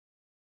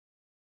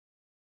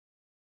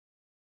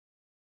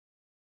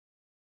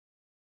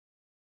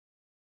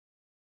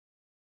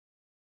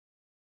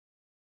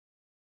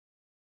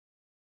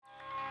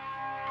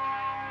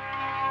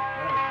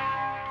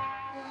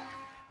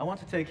I want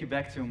to take you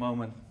back to a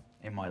moment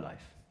in my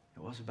life.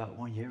 It was about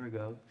 1 year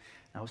ago,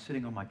 and I was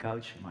sitting on my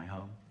couch in my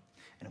home,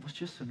 and it was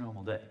just a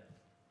normal day.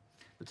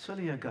 But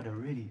suddenly I got a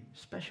really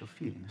special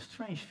feeling, a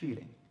strange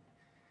feeling.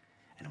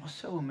 And I was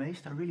so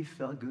amazed, I really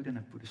felt good, and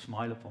I put a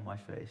smile upon my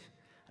face.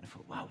 And I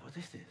thought, wow, what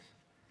is this?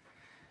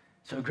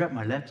 So I grabbed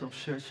my laptop,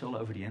 searched all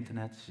over the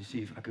internet to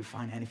see if I could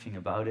find anything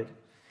about it.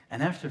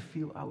 And after a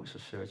few hours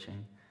of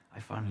searching,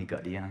 I finally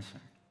got the answer.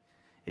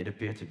 It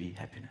appeared to be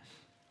happiness.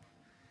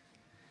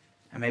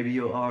 And maybe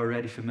you are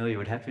already familiar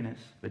with happiness,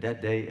 but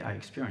that day I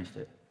experienced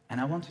it.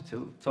 And I wanted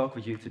to talk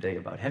with you today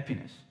about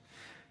happiness.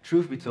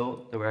 Truth be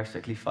told, there were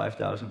exactly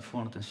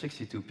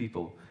 5,462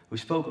 people who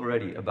spoke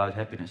already about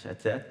happiness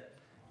at TED,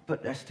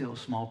 but there's still a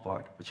small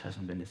part which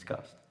hasn't been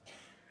discussed.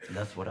 And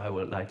that's what I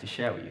would like to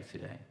share with you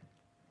today.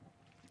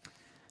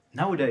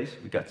 Nowadays,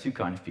 we got two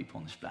kinds of people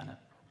on this planet.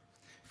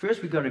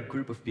 First, we got a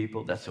group of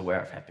people that's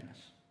aware of happiness.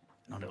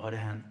 And on the other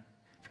hand,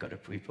 we've got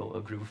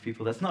a group of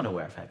people that's not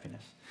aware of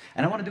happiness.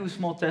 And I want to do a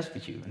small test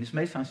with you. And this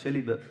may sound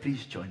silly, but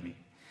please join me.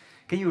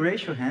 Can you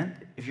raise your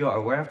hand if you are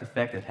aware of the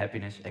fact that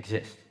happiness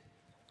exists?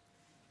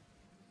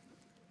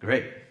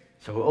 Great.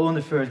 So we're all in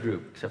the first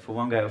group, except for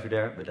one guy over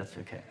there, but that's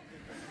okay.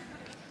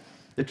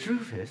 The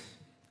truth is,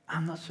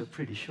 I'm not so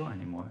pretty sure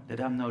anymore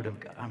that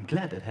I'm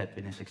glad that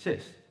happiness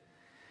exists.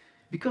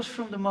 Because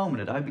from the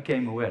moment that I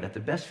became aware that the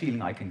best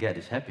feeling I can get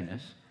is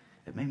happiness,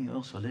 it made me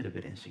also a little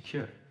bit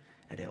insecure.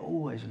 That I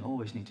always and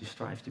always need to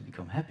strive to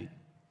become happy.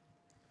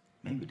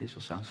 Maybe this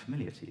will sound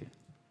familiar to you.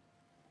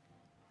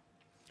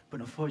 But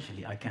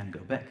unfortunately, I can't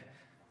go back.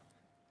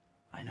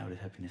 I know that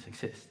happiness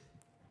exists.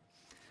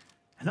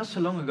 And not so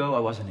long ago, I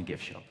was in a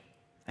gift shop.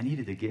 I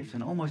needed a gift,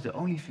 and almost the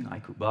only thing I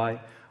could buy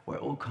were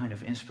all kind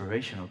of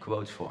inspirational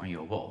quotes for on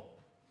your wall.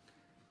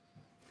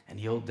 In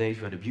the old days,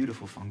 we had a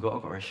beautiful Van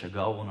Gogh or a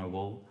Chagall on our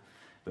wall,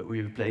 but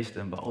we replaced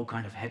them by all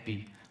kind of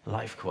happy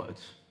life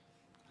quotes,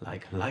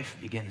 like life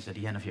begins at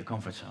the end of your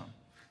comfort zone.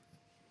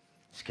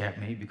 It scared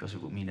me because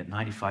it would mean that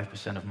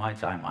 95% of my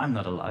time I'm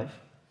not alive.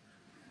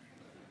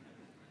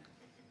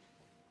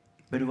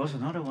 But there was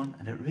another one,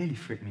 and it really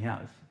freaked me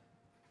out.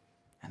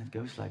 And it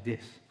goes like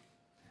this.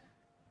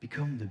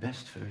 Become the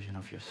best version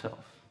of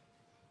yourself.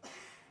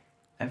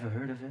 Ever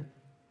heard of it?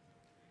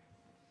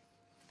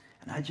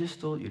 And I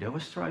just told you that I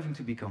was striving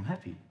to become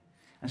happy.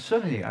 And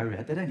suddenly I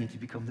read that I need to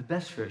become the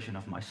best version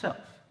of myself.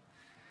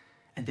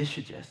 And this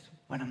suggests,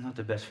 when I'm not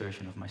the best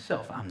version of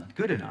myself, I'm not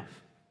good enough.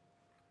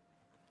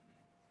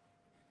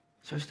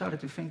 So I started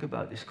to think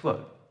about this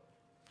quote.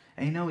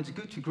 And you know, it's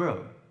good to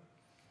grow,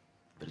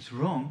 but it's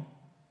wrong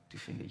to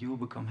think that you will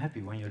become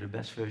happy when you're the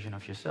best version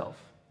of yourself.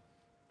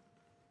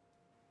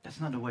 That's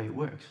not the way it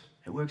works.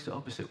 It works the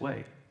opposite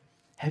way.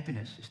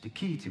 Happiness is the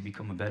key to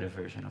become a better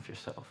version of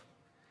yourself.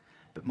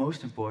 But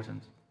most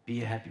important,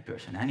 be a happy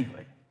person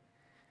anyway.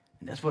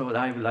 And that's what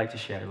I would like to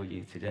share with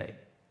you today.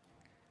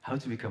 How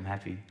to become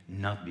happy,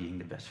 not being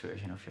the best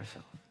version of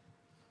yourself.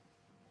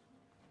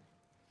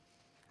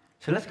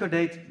 So let's go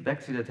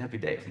back to that happy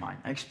day of mine.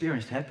 I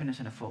experienced happiness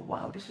and I thought,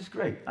 wow, this is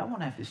great. I want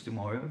to have this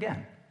tomorrow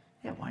again.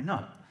 Yeah, why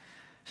not?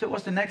 So it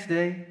was the next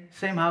day,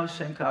 same house,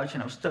 same couch,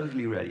 and I was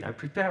totally ready. I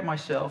prepared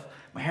myself,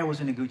 my hair was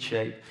in a good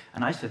shape,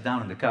 and I sat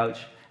down on the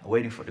couch and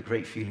waiting for the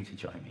great feeling to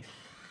join me.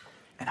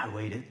 And I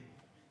waited,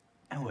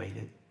 and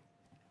waited,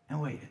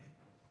 and waited.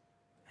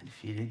 And the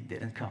feeling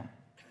didn't come.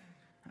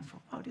 And I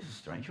thought, oh, this is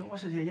strange. Why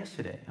was it here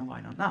yesterday? And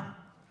why not now?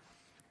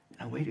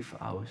 And I waited for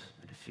hours,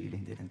 but the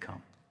feeling didn't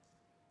come.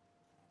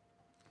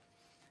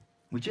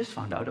 We just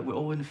found out that we're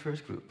all in the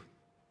first group.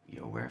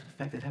 You're aware of the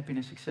fact that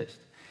happiness exists.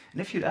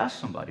 And if you'd ask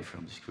somebody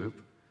from this group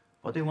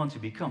what they want to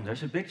become,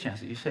 there's a big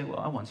chance that you say, well,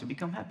 I want to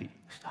become happy.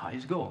 It's the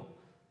highest goal.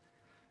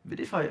 But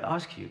if I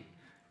ask you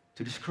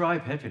to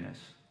describe happiness,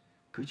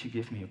 could you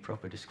give me a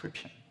proper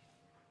description?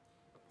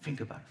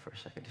 Think about it for a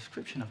second.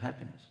 Description of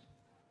happiness.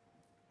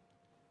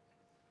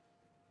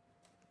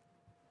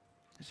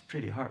 It's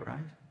pretty hard, right?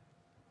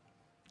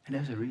 And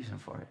there's a reason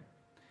for it.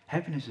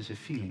 Happiness is a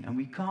feeling, and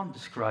we can't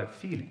describe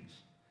feelings.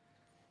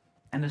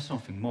 And there's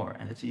something more,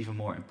 and it's even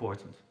more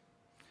important.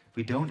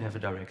 We don't have a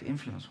direct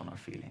influence on our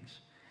feelings.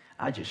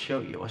 I just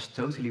showed you, I was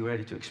totally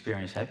ready to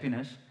experience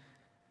happiness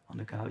on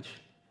the couch,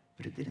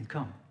 but it didn't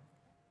come.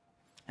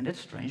 And that's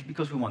strange,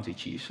 because we want to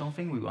achieve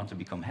something, we want to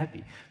become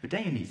happy, but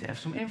then you need to have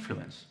some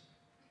influence.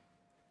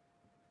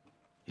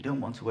 You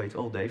don't want to wait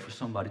all day for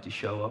somebody to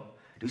show up,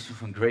 do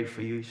something great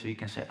for you, so you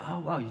can say, oh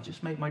wow, you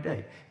just made my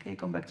day. Can you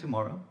come back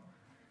tomorrow?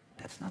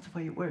 That's not the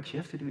way it works. You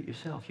have to do it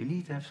yourself. You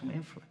need to have some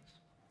influence.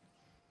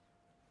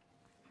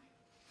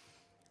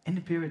 In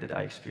the period that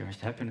I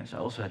experienced happiness, I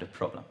also had a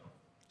problem.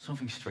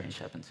 Something strange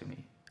happened to me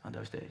on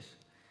those days.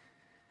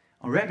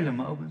 On regular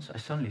moments, I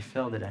suddenly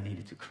felt that I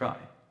needed to cry,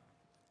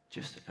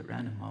 just at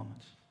random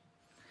moments.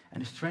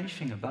 And the strange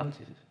thing about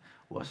it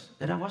was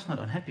that I was not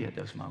unhappy at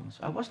those moments.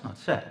 I was not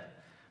sad,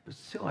 but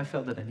still I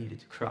felt that I needed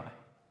to cry.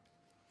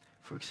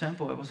 For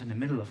example, I was in the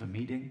middle of a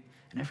meeting,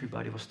 and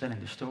everybody was telling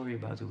the story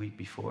about the week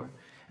before,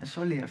 and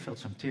suddenly I felt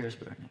some tears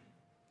burning.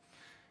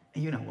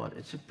 And you know what?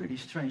 It's a pretty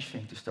strange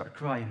thing to start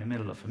crying in the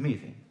middle of a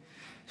meeting.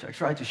 So I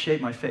tried to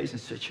shape my face in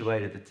such a way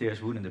that the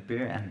tears wouldn't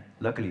appear, and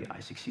luckily I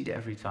succeed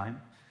every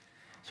time.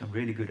 So I'm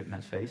really good at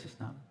matte faces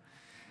now.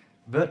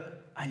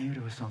 But I knew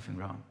there was something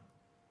wrong.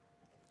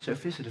 So I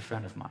visited a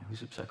friend of mine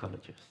who's a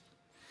psychologist.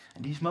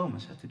 And these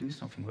moments had to do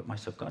something with my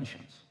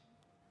subconscious.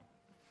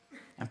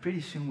 And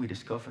pretty soon we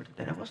discovered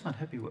that I was not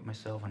happy with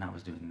myself when I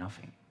was doing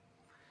nothing.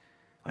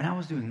 When I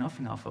was doing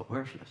nothing, I felt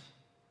worthless.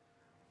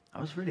 I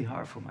was really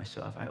hard for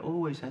myself. I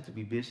always had to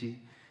be busy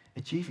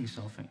achieving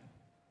something.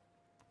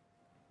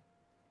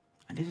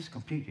 And this is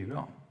completely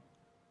wrong.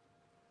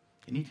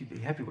 You need to be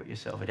happy with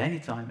yourself at any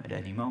time, at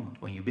any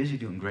moment, when you're busy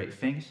doing great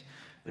things,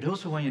 but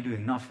also when you're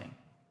doing nothing.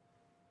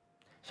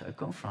 So I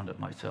confronted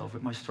myself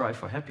with my strive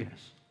for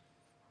happiness.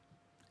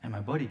 And my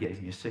body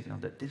gave me a signal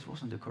that this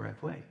wasn't the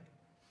correct way.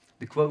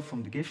 The quote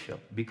from the gift shop,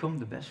 "Become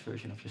the best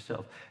version of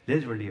yourself,"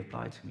 literally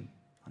applied to me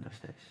on those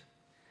days.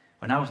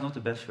 When I was not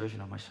the best version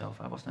of myself,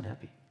 I was not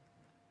happy.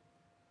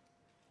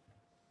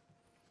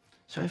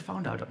 So I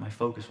found out that my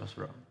focus was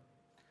wrong.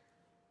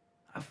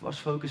 I was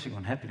focusing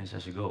on happiness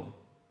as a goal.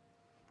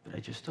 But I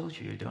just told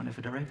you, you don't have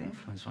a direct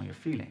influence on your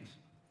feelings.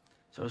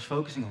 So I was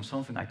focusing on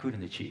something I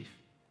couldn't achieve.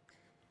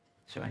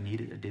 So I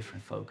needed a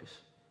different focus.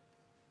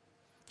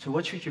 So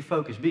what should your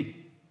focus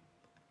be?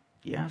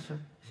 The answer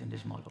is in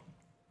this model.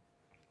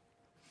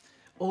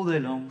 All day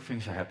long,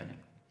 things are happening.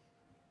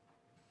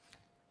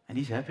 And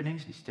these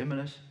happenings, these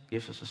stimulus,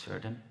 gives us a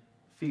certain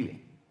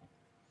feeling.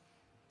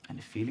 And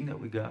the feeling that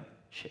we got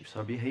shapes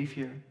our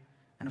behavior.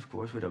 And of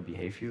course, with our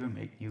behavior, we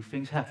make new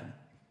things happen.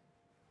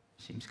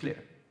 Seems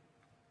clear.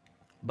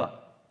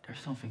 But there's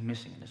something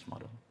missing in this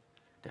model.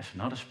 There's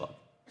another spot.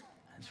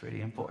 And it's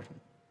really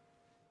important.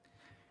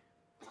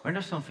 When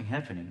there's something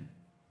happening,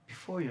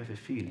 before you have a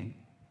feeling,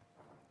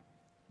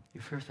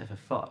 you first have a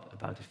thought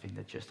about the thing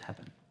that just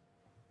happened.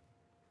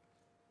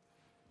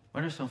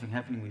 When there's something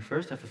happening, we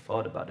first have a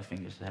thought about the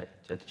thing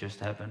that just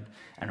happened,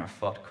 and our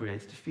thought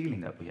creates the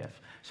feeling that we have.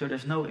 So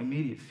there's no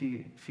immediate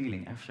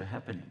feeling after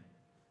happening.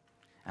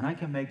 And I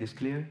can make this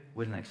clear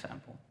with an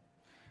example.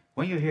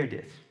 When you hear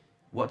this,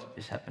 what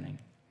is happening?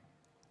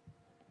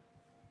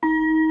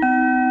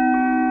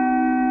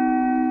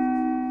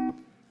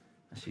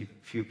 I see a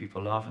few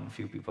people laughing, a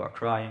few people are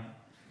crying.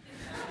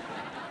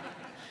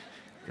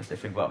 Because they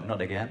think, well,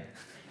 not again.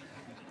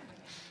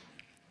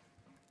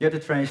 You're at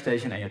the train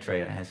station and your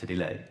train has a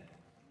delay.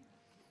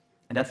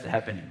 And that's the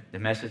happening, the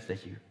message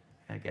that you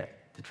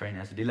get. The train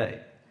has a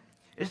delay.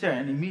 Is there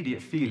an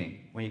immediate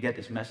feeling when you get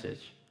this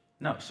message?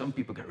 No, some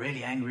people get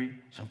really angry,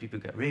 some people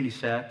get really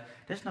sad.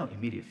 There's no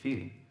immediate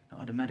feeling, no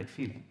automatic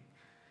feeling.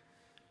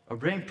 Our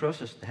brain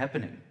processes the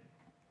happening,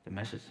 the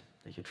message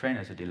that your train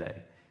has a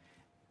delay.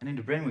 And in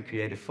the brain we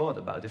create a thought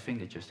about the thing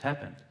that just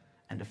happened.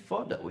 And the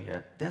thought that we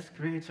have, that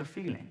creates our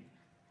feeling.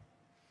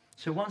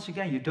 So once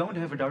again, you don't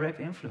have a direct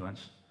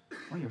influence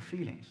on your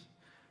feelings,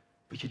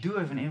 but you do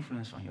have an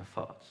influence on your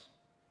thoughts.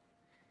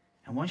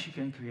 And once you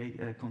can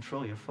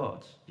control your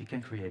thoughts, you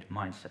can create a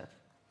mindset.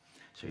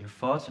 So your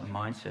thoughts and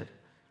mindset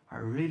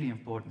are a really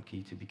important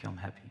key to become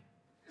happy.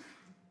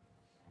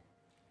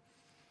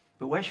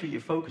 But where should you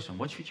focus on?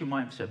 What should your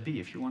mindset be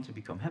if you want to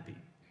become happy?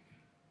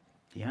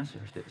 The answer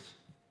is this.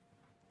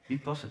 Be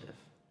positive.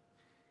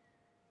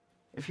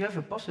 If you have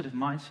a positive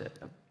mindset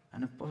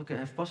and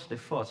have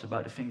positive thoughts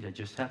about the thing that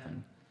just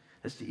happened,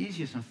 that's the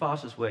easiest and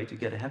fastest way to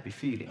get a happy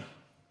feeling.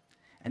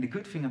 And the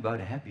good thing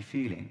about a happy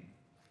feeling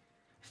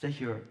is that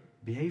your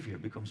behavior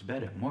becomes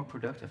better, more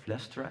productive,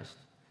 less stressed.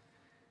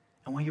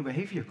 And when your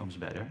behavior comes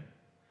better,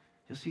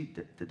 you'll see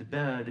that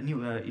the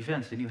new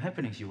events, the new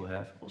happenings you will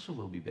have also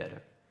will be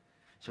better.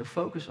 So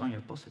focus on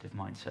your positive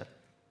mindset.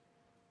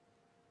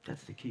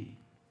 That's the key.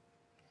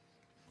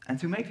 And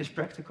to make this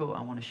practical,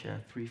 I want to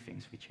share 3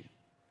 things with you.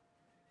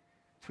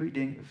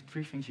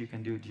 3 things you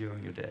can do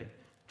during your day.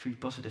 3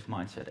 positive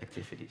mindset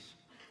activities.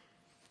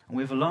 And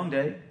we have a long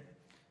day,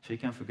 so you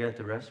can forget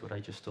the rest, what I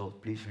just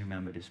told. Please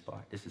remember this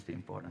part. This is the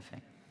important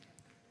thing.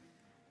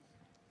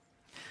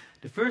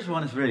 The first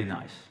one is really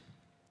nice.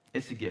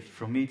 It's a gift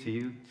from me to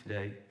you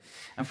today.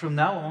 And from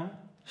now on,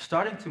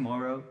 starting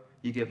tomorrow,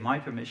 you get my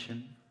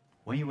permission,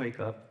 when you wake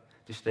up,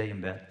 to stay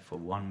in bed for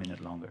 1 minute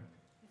longer.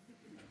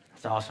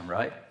 That's awesome,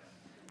 right?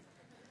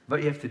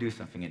 But you have to do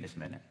something in this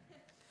minute.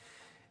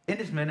 In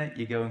this minute,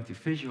 you're going to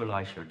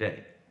visualize your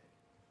day.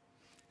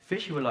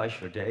 Visualize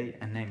your day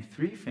and name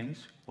 3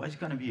 things why it's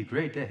going to be a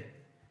great day.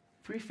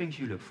 3 things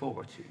you look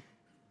forward to.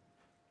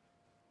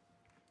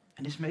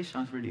 And this may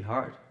sound really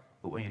hard,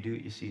 but when you do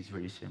it, you see it's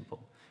really simple.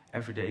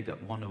 Every day you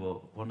got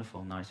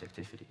wonderful, nice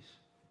activities.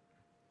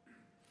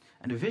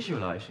 And the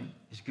visualizing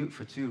is good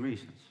for 2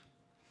 reasons.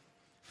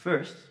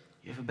 First,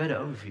 you have a better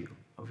overview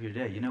of your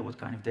day. You know what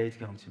kind of day it's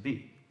going to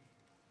be.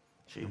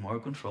 So you're more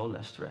in control,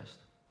 less stressed.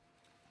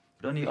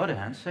 But on the other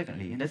hand,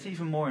 secondly, and that's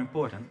even more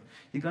important,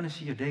 you're going to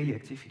see your daily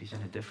activities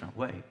in a different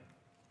way.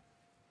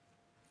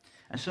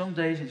 And some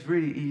days it's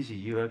really easy.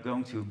 You are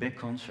going to a big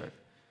concert.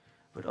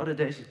 But other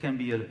days it can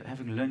be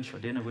having lunch or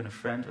dinner with a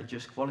friend or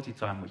just quality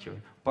time with your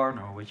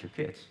partner or with your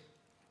kids.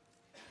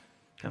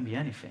 It can be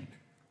anything.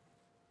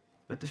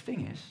 But the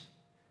thing is,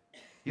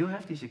 you'll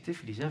have these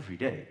activities every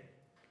day.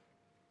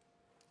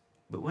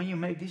 But when you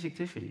make these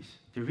activities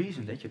the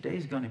reason that your day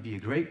is going to be a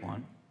great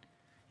one,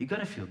 you're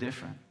going to feel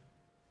different.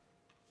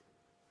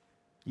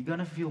 You're going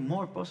to feel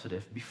more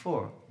positive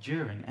before,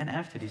 during, and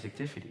after these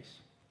activities.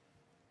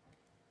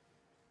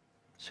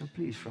 So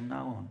please, from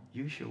now on,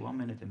 use your 1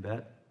 minute in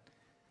bed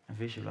and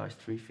visualize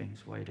 3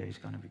 things why your day is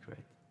going to be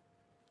great.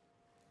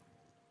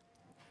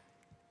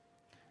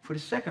 For the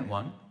second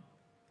one,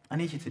 I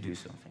need you to do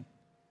something.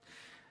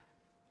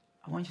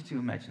 I want you to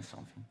imagine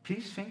something.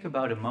 Please think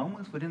about a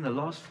moment within the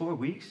last 4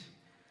 weeks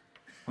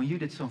when you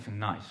did something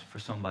nice for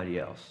somebody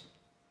else.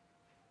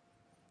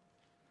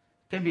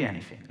 It can be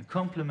anything. A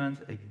compliment,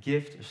 a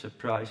gift, a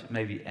surprise,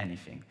 maybe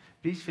anything.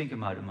 Please think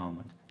about a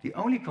moment. The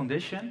only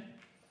condition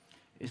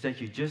is that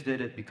you just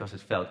did it because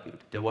it felt good.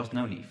 There was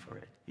no need for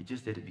it. You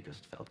just did it because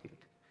it felt good.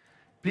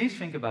 Please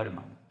think about a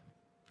moment,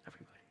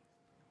 everybody.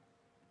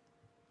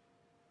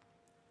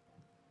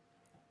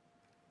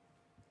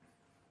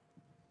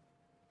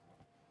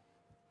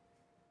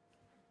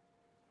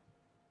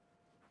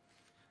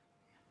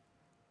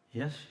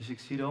 Yes, you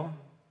succeed all?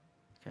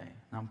 Okay,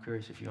 now I'm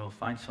curious if you all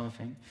find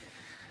something.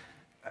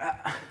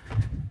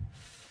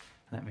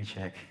 Let me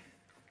check.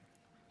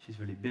 She's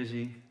really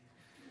busy.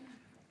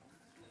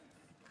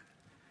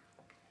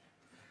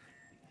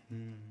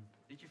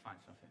 Did you find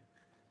something?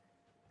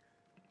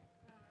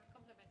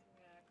 Complimenting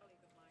a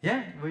colleague of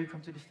mine. Yeah, will you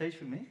come to the stage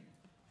with me?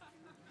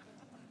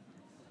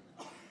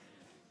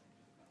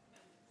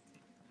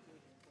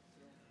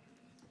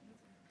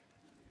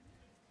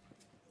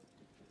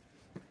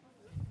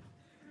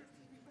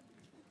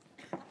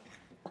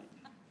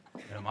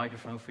 Got a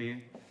microphone for you.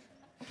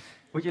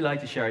 Would you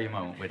like to share your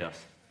moment with us?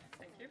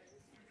 Thank you.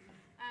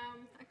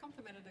 I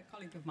complimented a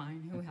colleague of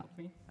mine who helped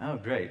me. Oh,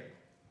 great.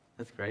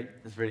 That's great.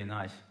 That's really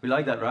nice. We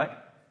like that, right?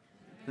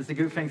 That's a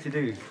good thing to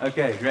do.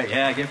 Okay, great.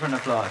 Yeah, give her an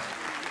applause.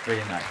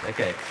 Really nice.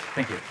 Okay,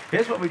 thank you.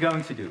 Here's what we're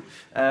going to do.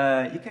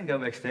 You can go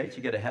backstage.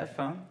 You get a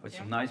headphone with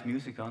some nice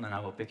music on, and I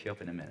will pick you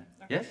up in a minute.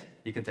 Okay. Yes?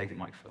 You can take the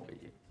microphone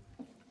with you.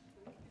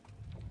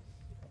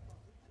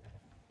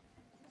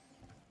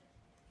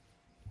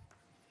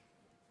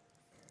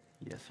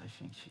 Yes, I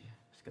think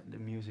she's got the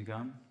music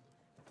on.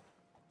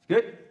 It's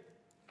good?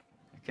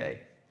 Okay.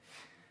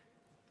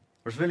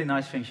 It was a really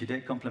nice thing she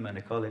did, compliment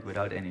a colleague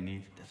without any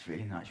need. That's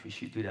really nice. We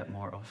should do that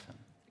more often.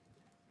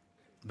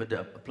 But the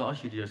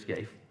applause you just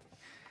gave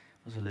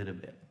was a little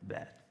bit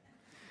bad.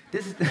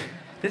 This is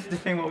the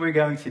thing what we're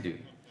going to do.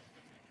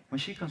 When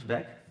she comes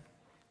back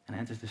and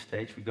enters the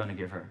stage, we're going to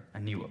give her a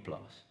new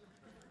applause.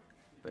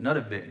 But not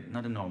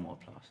a normal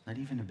applause, not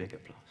even a big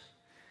applause.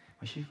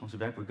 When she comes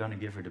back, we're going to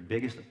give her the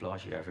biggest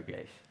applause you ever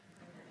gave.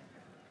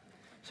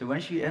 So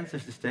when she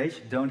enters the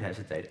stage, don't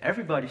hesitate.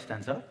 Everybody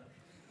stands up,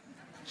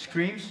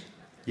 screams,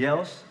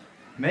 yells,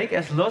 make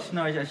as lots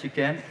noise as you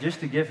can just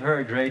to give her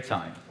a great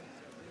time.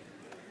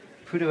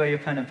 Put away your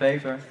pen and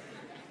paper.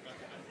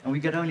 And we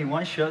got only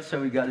one shot,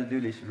 so we got to do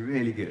this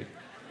really good.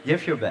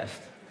 Give your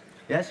best.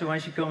 Yeah, so when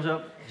she comes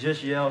up,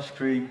 just yell,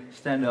 scream,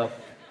 stand up,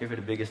 give her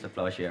the biggest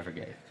applause you ever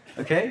gave.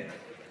 Okay?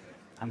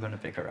 I'm going to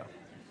pick her up.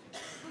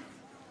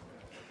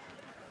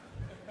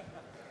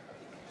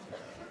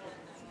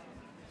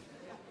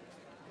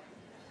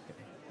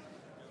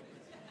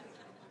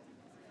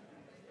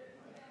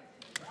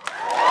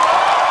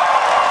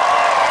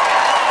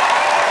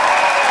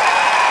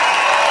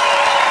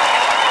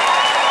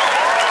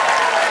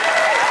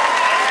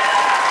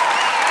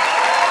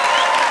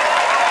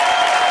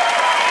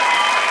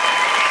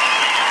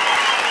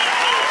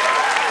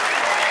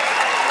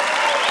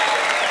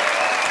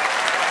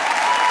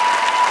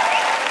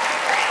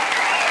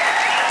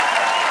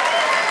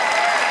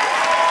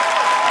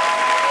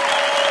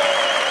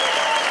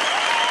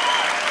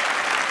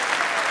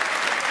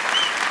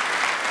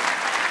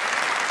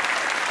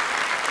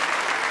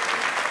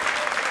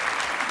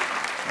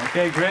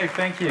 Okay, great,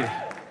 thank you.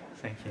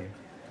 Thank you.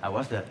 How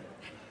was that?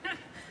 That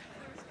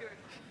was good.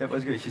 That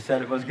was good. She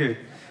said it was good.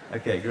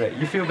 Okay, great.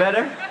 You feel better?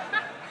 All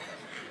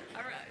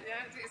right, yeah,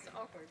 it's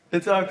awkward.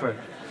 It's awkward.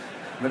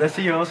 But I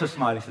see you also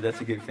smiling, so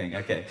that's a good thing.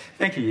 Okay,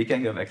 thank you. You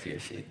can go back to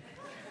your seat.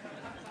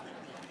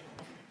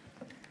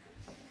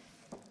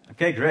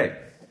 Okay, great.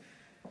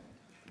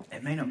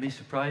 It may not be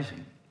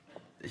surprising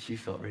that she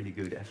felt really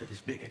good after this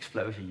big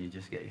explosion you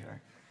just gave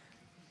her.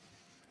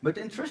 But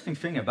the interesting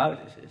thing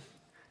about this is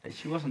that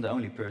she wasn't the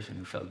only person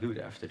who felt good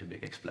after the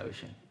big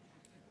explosion.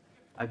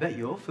 I bet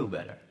you all feel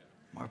better,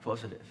 more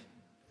positive.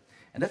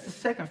 And that's the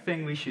second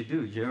thing we should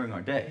do during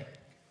our day.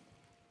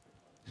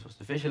 This was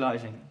the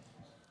visualizing.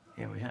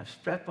 Here we have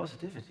spread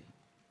positivity.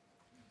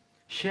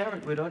 Share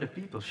it with other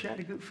people. Share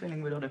the good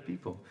feeling with other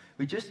people.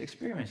 We just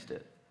experienced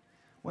it.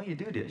 When you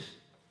do this,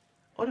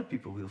 other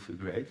people will feel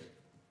great.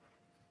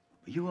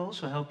 But you will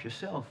also help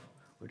yourself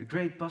with a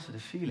great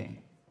positive feeling.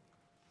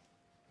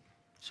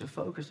 So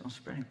focus on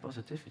spreading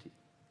positivity.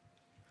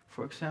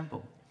 For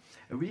example,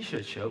 a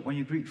research showed when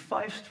you greet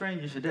 5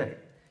 strangers a day,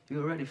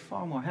 you're already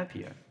far more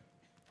happier.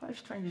 5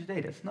 strangers a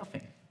day, that's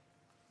nothing.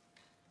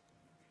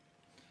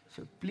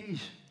 So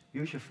please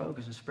use your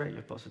focus and spread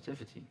your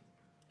positivity.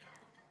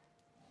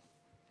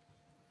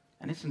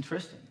 And it's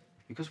interesting,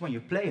 because when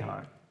you play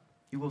hard,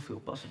 you will feel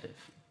positive.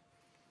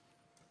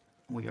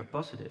 When we are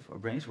positive, our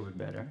brains work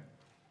better,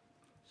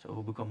 so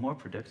we'll become more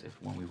productive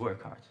when we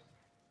work hard.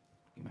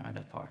 Remember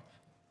that part.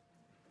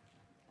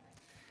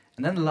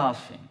 And then the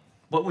last thing,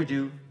 what we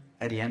do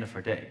at the end of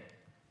our day.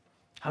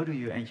 How do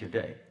you end your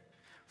day?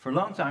 For a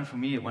long time, for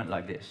me, it went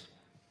like this.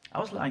 I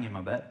was lying in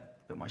my bed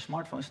with my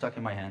smartphone stuck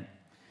in my hand,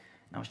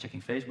 and I was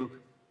checking Facebook,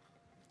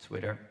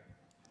 Twitter,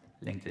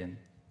 LinkedIn,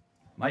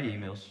 my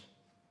emails,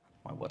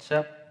 my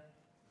WhatsApp,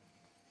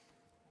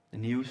 the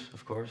news,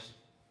 of course,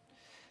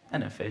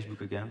 and then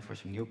Facebook again for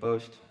some new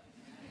posts,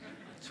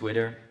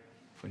 Twitter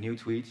for new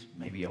tweets,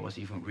 maybe I was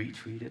even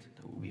retweeted,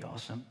 that would be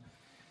awesome,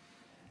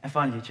 and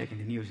finally checking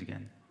the news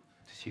again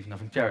to see if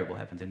nothing terrible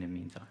happened in the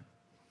meantime.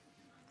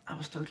 I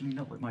was totally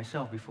not with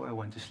myself before I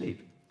went to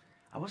sleep.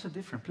 I was at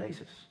different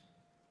places.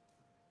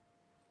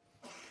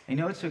 And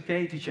you know, it's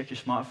okay to check your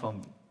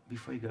smartphone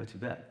before you go to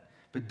bed,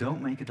 but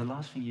don't make it the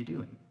last thing you're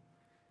doing.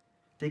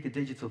 Take a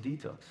digital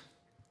detox.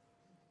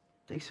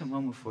 Take some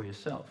moment for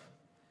yourself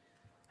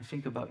and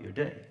think about your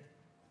day.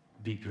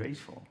 Be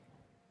grateful.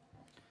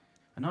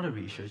 Another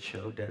research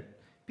showed that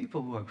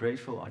people who are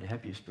grateful are the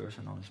happiest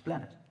person on this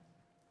planet.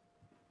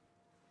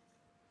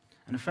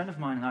 And a friend of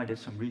mine and I did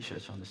some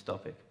research on this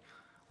topic.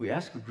 We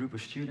asked a group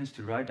of students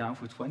to write down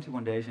for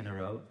 21 days in a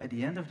row, at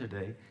the end of the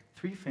day,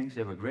 3 things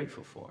they were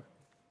grateful for.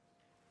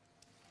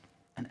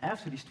 And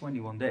after these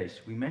 21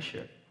 days, we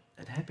measured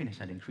that happiness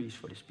had increased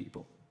for these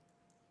people.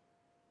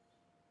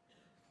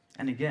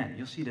 And again,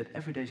 you'll see that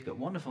every day's got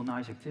wonderful,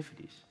 nice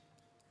activities.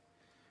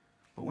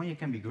 But when you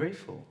can be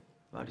grateful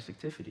about these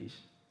activities,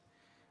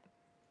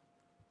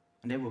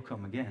 and they will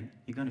come again,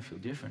 you're going to feel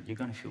different. You're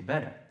going to feel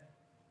better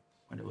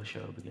when they will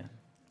show up again.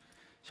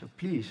 So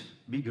please,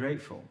 be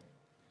grateful.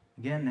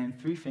 Again, name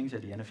 3 things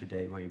at the end of your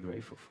day where you're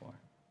grateful for.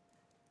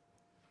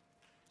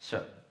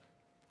 So,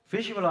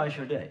 visualize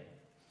your day.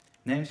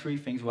 Name 3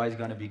 things why it's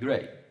going to be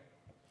great.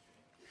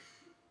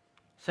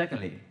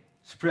 Secondly,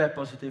 spread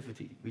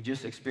positivity. We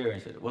just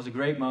experienced it. It was a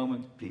great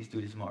moment. Please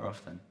do this more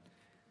often.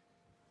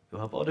 You'll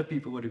help other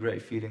people with a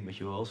great feeling, but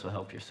you'll also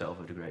help yourself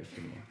with a great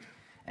feeling.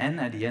 And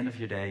at the end of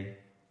your day,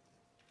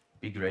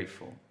 be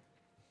grateful.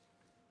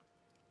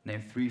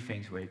 Name 3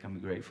 things where you can be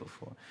grateful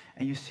for.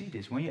 And you see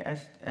this, when you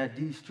add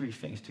these 3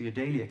 things to your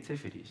daily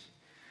activities,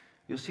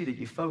 you'll see that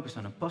you focus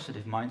on a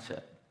positive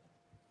mindset.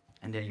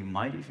 And then you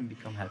might even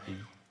become happy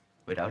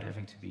without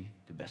having to be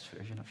the best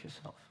version of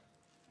yourself.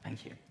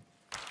 Thank you.